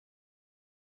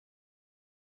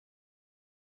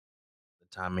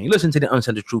time, man. You listen to the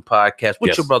Uncensored Truth podcast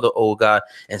with your brother, Old God,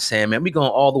 and Sam, man. We going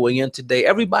all the way in today.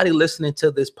 Everybody listening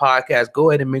to this podcast, go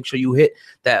ahead and make sure you hit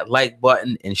that like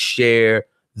button and share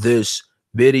this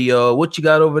video. What you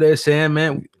got over there, Sam,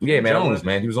 man? Yeah, man. Jones,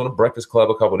 man. He was on the Breakfast Club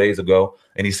a couple days ago,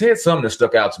 and he said something that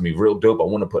stuck out to me real dope. I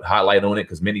want to put highlight on it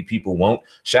because many people won't.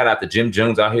 Shout out to Jim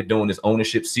Jones out here doing this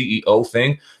ownership CEO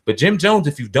thing. But Jim Jones,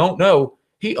 if you don't know,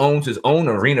 he owns his own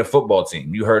arena football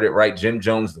team. You heard it right. Jim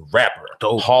Jones, the rapper,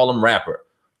 Harlem rapper,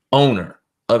 owner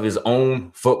of his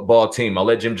own football team. I'll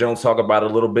let Jim Jones talk about it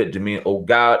a little bit. Me and Oh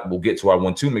God, we'll get to our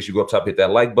 1-2. Make sure you go up top, hit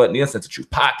that like button. The Uncensored Truth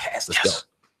podcast. Let's go.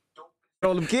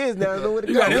 All them kids now know where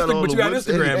to go. But you got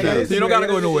Instagram now, so you don't got to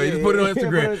go nowhere. You can put it on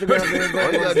Instagram.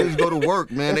 All you got to do is go to work,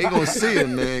 man. They going to see it,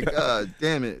 man. God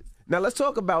damn it. Now, let's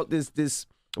talk about this,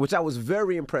 which I was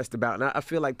very impressed about, and I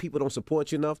feel like people don't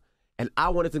support you enough, and I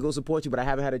wanted to go support you, but I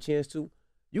haven't had a chance to.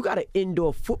 You got an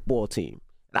indoor football team,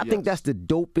 and I think that's the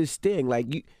dopest thing.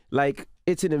 Like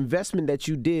it's an investment that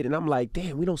you did, and I'm like,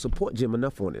 damn, we don't support Jim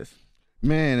enough on this.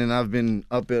 Man, and I've been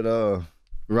up at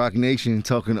Rock Nation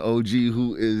talking to OG,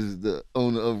 who is the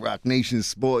owner of Rock Nation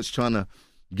Sports, trying to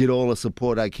get all the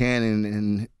support I can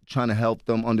and trying to help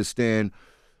them understand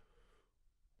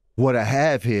what I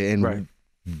have here and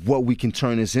what we can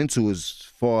turn this into as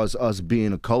far as us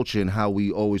being a culture and how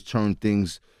we always turn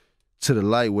things to the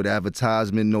light with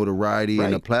advertisement, notoriety,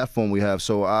 and the platform we have.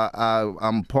 So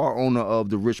I'm part owner of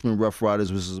the Richmond Rough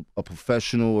Riders, which is a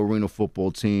professional arena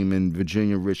football team in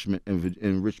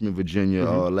Richmond, Virginia.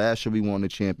 Last year we won the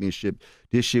championship.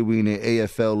 This year we in the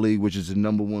AFL league, which is the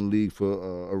 #1 league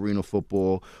for arena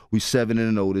football. We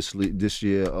 7-0 this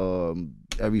year.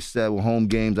 Every 7 home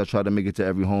games, I try to make it to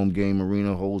every home game.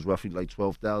 Arena holds roughly like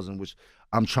 12,000, which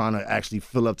I'm trying to actually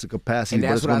fill up to capacity. And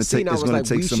that's but it's going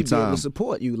to take some we should be able time. to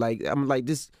support you. Like I'm like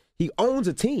this. He owns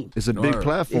a team. It's a big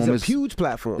platform. It's a huge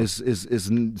platform.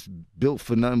 It's built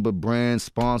for nothing but brands,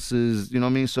 sponsors. You know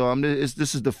what I mean? So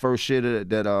this is the first year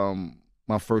that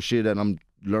my first year that I'm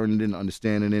learning and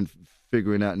understanding and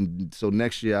figuring out. And so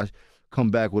next year I come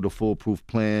back with a foolproof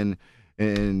plan.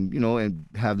 And and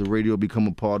have the radio become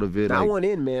a part of it. Now, I want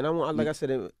in, man. I want, like I said,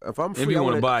 if I'm free, if you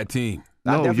want to buy a team.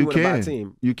 No, you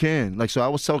can. You can. Like, so I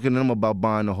was talking to them about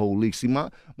buying the whole league. See, my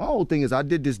whole thing is I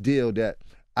did this deal that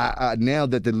I now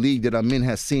that the league that I'm in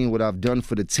has seen what I've done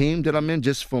for the team that I'm in,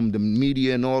 just from the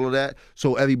media and all of that.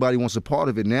 So everybody wants a part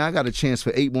of it. Now I got a chance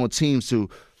for 8 more teams to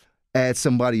add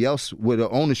somebody else with an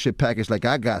ownership package like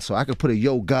I got. So I could put a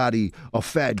Yo Gotti, a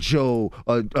Fat Joe,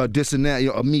 a this and that,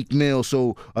 a Meek Mill.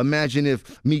 So imagine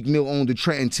if Meek Mill owned the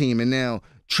Trenton team and now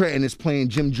Trenton is playing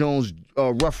Jim Jones'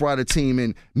 Rough Rider team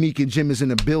and Meek and Jim is in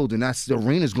the building. The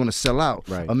arena's going to sell out.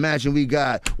 Right. Imagine we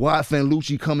got Wyeth and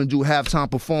Lucci come and do halftime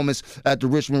performance at the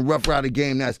Richmond Rough Rider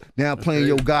game that's now playing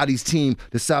Yo Gotti's team,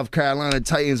 the South Carolina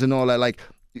Titans and all that. Like,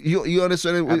 you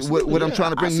understand what I'm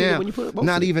trying to bring now?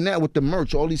 Not even that, with the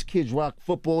merch. All these kids rock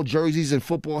football jerseys and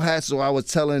football hats. So I was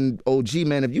telling OG,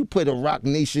 man, if you put a Rock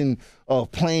Nation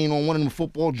plane on one of them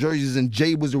football jerseys and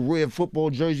Jay was a red football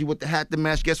jersey with the hat to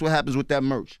match, guess what happens with that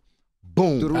merch?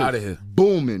 Boom. Out of here.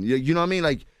 Booming. You know what I mean?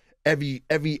 Like every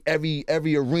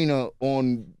arena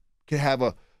can have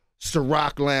a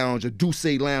Ciroc Lounge, a Douce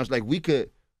Lounge. Like we could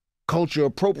culture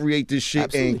appropriate this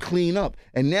shit and clean up.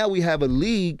 And now we have a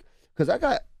league. Because I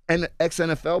got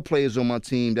ex-NFL players on my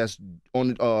team that's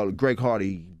on Greg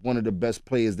Hardy, one of the best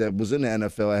players that was in the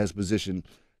NFL at his position,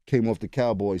 came off the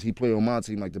Cowboys. He played on my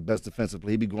team like the best defensive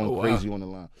player. He be going crazy on the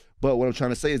line. But what I'm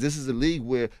trying to say is this is a league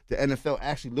where the NFL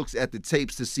actually looks at the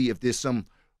tapes to see if there's some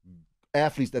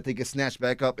athletes that they can snatch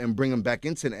back up and bring them back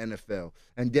into the NFL.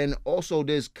 And then also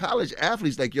there's college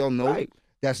athletes, like y'all know,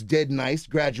 that's dead nice,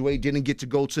 graduate, didn't get to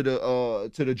go to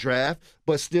the draft,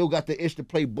 but still got the itch to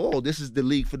play ball. This is the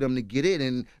league for them to get in,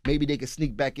 and maybe they can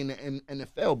sneak back in the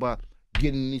NFL by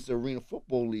getting in this arena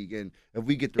football league. And if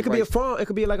we get the it could be a farm. It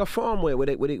could be like a farm where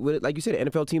like you said,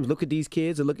 NFL teams look at these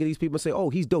kids and look at these people and say, "Oh,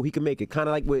 he's dope. He can make it." Kind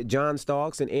of like where John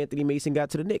Starks and Anthony Mason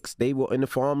got to the Knicks. They were in the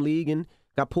farm league and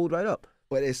got pulled right up.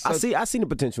 But it's I seen the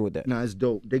potential with that. No, it's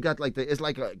dope. They got like it's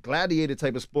like a gladiator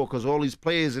type of sport because all these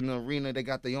players in the arena, they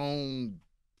got their own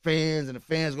fans, and the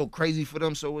fans go crazy for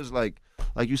them. So it's like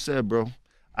you said, bro,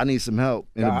 I need some help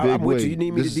in a big way. You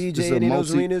need me to DJ in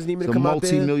those arenas? Need me to come out there?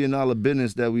 It's a multi-million-dollar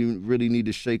business that we really need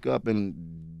to shake up, and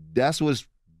that's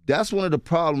one of the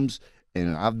problems.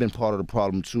 And I've been part of the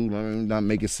problem too. Let me not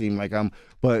make it seem like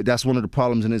but that's one of the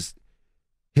problems in this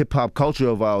hip hop culture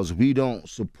of ours. We don't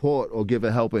support or give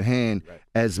a helping hand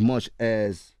as much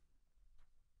as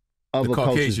other the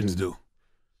Caucasians do.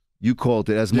 You called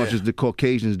it as much as the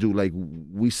Caucasians do. Like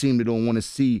we seem to don't want to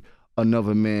see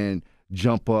another man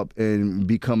jump up and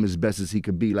become as best as he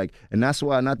could be. Like, and that's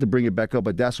why, not to bring it back up,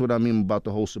 but that's what I mean about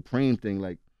the whole Supreme thing.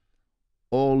 Like,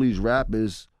 all these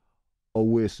rappers are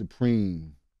wear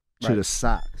Supreme to the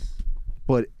socks.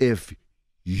 But if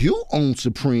you own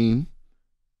Supreme,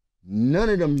 none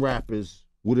of them rappers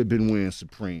would have been wearing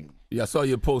Supreme. Yeah, I saw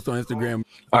your post on Instagram.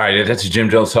 All right, that's Jim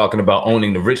Jones talking about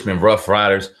owning the Richmond Rough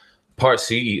Riders. Part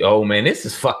CEO, man. This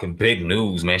is fucking big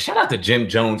news, man. Shout out to Jim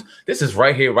Jones. This is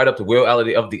right here, right up the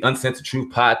reality of the Uncensored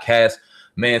Truth podcast.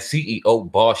 Man,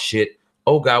 CEO boss shit.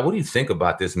 Oh, God, what do you think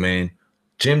about this, man?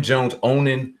 Jim Jones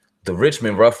owning the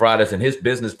Richmond Rough Riders and his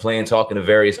business plan, talking to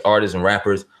various artists and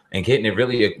rappers and getting it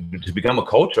really to become a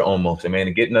culture almost, man,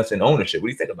 and getting us in ownership. What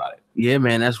do you think about it? Yeah,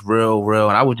 man, that's real.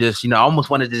 And I would just, I almost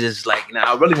wanted to just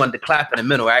I really wanted to clap in the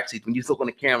middle. Actually, when you look on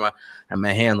the camera, I had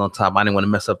my hands on top. I didn't want to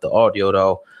mess up the audio,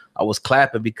 though. I was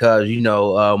clapping because,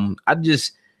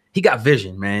 he got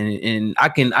vision, man. And I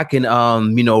can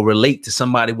relate to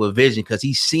somebody with vision because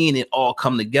he's seeing it all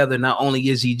come together. Not only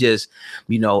is he just,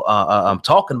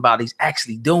 talking about it, he's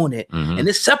actually doing it. Mm-hmm. And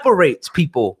this separates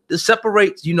people. This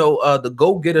separates, the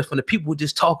go-getters from the people who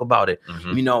just talk about it,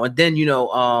 and then,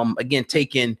 again,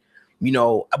 taking,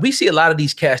 we see a lot of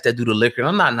these cats that do the liquor. And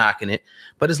I'm not knocking it,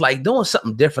 but it's like doing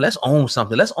something different. Let's own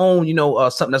something. Let's own,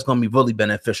 something that's going to be really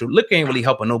beneficial. Liquor ain't really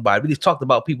helping nobody. We just talked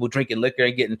about people drinking liquor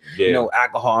and getting,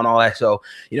 alcohol and all that. So,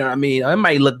 you know what I mean? It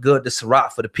might look good, the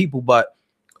Ciroc for the people, but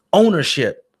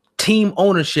ownership, team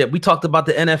ownership. We talked about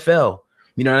the NFL.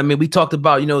 You know what I mean? We talked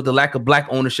about, the lack of black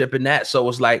ownership in that. So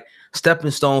it's like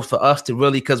stepping stones for us to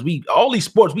really, because all these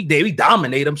sports, we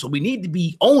dominate them. So we need to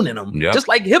be owning them. Yep. Just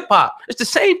like hip hop. It's the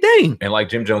same thing. And like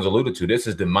Jim Jones alluded to, this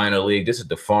is the minor league. This is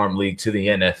the farm league to the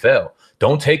NFL.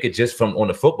 Don't take it just from on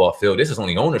the football field. This is on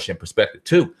the ownership perspective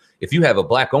too. If you have a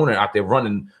black owner out there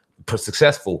running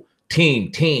successful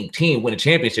team, win a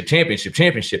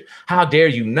championship, how dare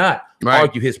you not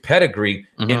argue his pedigree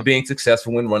in being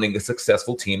successful when running a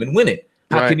successful team and winning?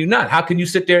 How can you not? How can you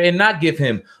sit there and not give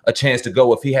him a chance to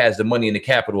go if he has the money in the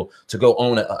capital to go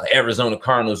own a Arizona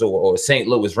Cardinals or St.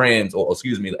 Louis Rams or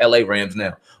LA Rams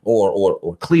now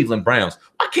or Cleveland Browns?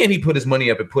 Why can't he put his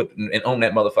money up and own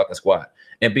that motherfucking squad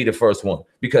and be the first one?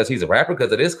 Because he's a rapper,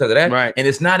 because of this, because of that. Right. And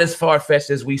it's not as far-fetched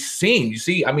as we've seen. You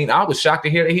see, I mean, I was shocked to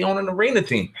hear that he owned an arena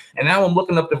team. And now I'm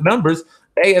looking up the numbers.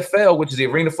 AFL, which is the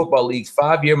Arena Football League's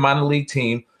 5-year minor league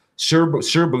team,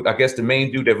 Sherboot, I guess the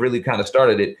main dude that really kind of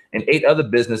started it, and 8 other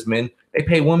businessmen, they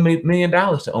pay $1 million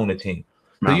to own a team.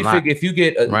 So you figure if you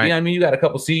get, you got a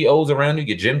couple CEOs around you,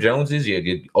 your Jim Joneses, your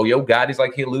Yo Gotti's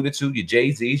like he alluded to, your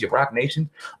Jay-Z's, your Rock Nations,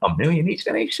 $1 million each,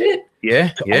 that ain't shit.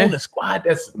 Yeah, own a squad,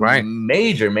 that's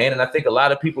major, man. And I think a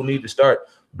lot of people need to start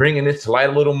bringing this to light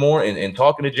a little more and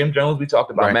talking to Jim Jones. We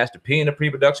talked about Master P in the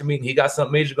pre-production meeting. He got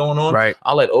something major going on. Right.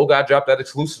 I'll let old guy drop that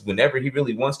exclusive whenever he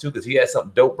really wants to because he has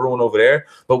something dope brewing over there.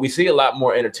 But we see a lot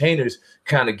more entertainers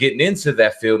kind of getting into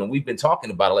that field, and we've been talking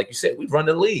about it. Like you said, we run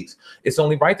the leagues. It's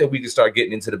only right that we can start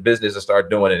getting into the business and start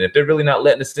doing it. If they're really not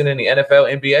letting us in the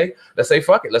NFL, NBA, let's say,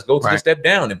 fuck it. Let's go to the step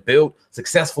down and build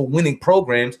successful winning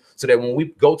programs so that when we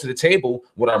go to the table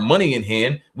with our money in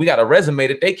hand, we got a resume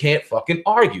that they can't fucking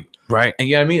argue. Right. And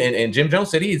you know what I mean? And Jim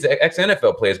Jones said he's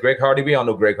ex-NFL players. Greg Hardy, we all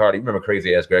know Greg Hardy. Remember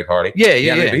crazy-ass Greg Hardy? Yeah.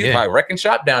 He's probably wrecking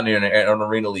shop down there in an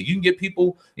arena league. You can get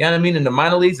people, you know what I mean, in the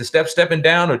minor leagues, the stepping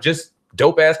down, or just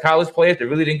dope-ass college players that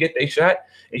really didn't get their shot,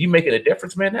 and you making a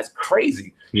difference, man. That's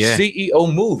crazy. Yeah.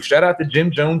 CEO move. Shout out to Jim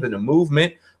Jones and the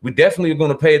movement. We definitely are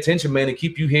going to pay attention, man, and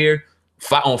keep you here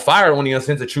on fire on the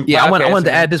Uncensored Truth. Yeah, podcast, I wanted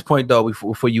to add this point though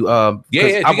before you. I'm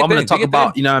going to talk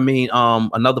about, you know what I mean.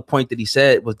 Another point that he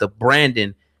said was the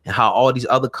branding and how all these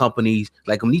other companies,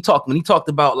 like when he talked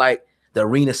about like the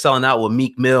arena selling out with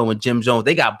Meek Mill and Jim Jones,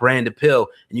 they got brand appeal,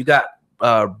 and you got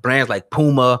brands like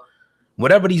Puma,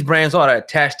 whatever these brands are that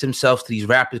attach themselves to these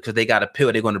rappers because they got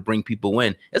appeal. They're going to bring people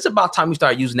in. It's about time we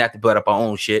start using that to build up our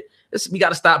own shit. We got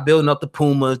to stop building up the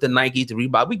Pumas, the Nikes, the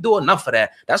Reebok. We do enough of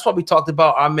that. That's why we talked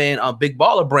about our man, Big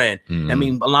Baller brand. I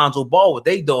mean, Alonzo Ball, what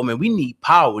they do, man. We need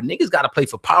power. Niggas got to play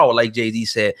for power, like Jay-Z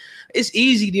said. It's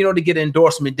easy, to get an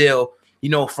endorsement deal,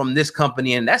 from this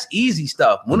company, and that's easy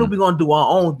stuff. When are we going to do our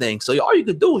own thing? So all you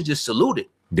could do is just salute it.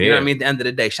 You know what I mean? At the end of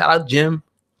the day, shout out Jim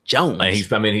Jones. And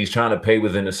he's trying to pay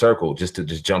within the circle, just to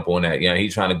jump on that.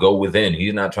 He's trying to go within.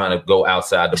 He's not trying to go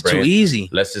outside the brand. Too easy.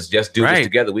 Let's just do this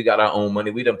together. We got our own money.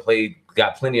 We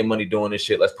got plenty of money doing this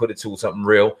shit. Let's put it to something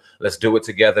real. Let's do it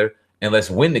together and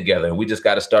let's win together. And we just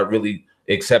got to start really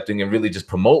accepting and really just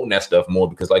promoting that stuff more,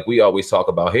 because like we always talk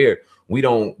about here, we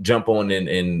don't jump on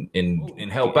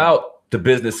and help out the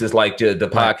businesses like the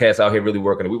podcast out here really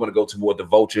working. We want to go toward the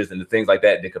vultures and the things like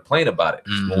that. They complain about it.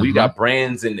 When we got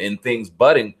brands and things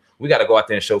budding, we got to go out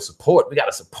there and show support. We got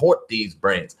to support these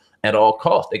brands. at all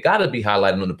costs. They got to be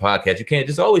highlighted on the podcast. You can't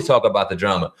just always talk about the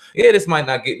drama. Yeah, this might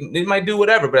not get, it might do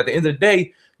whatever, but at the end of the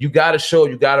day, you got to show,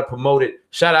 you got to promote it.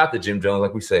 Shout out to Jim Jones,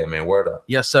 like we said, man. Word up.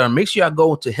 Yes, sir. Make sure y'all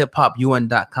go to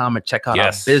hiphopun.com and check out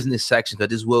our business section, because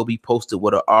this will be posted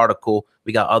with an article.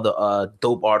 We got other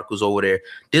dope articles over there.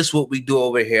 This is what we do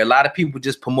over here. A lot of people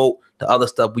just promote the other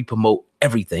stuff. We promote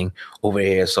everything over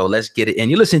here. So let's get it in.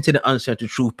 You're listening to the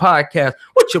Uncensored Truth podcast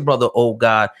with your brother, Old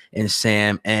God, and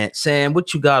Sam. And Sam,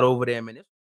 what you got over there, man?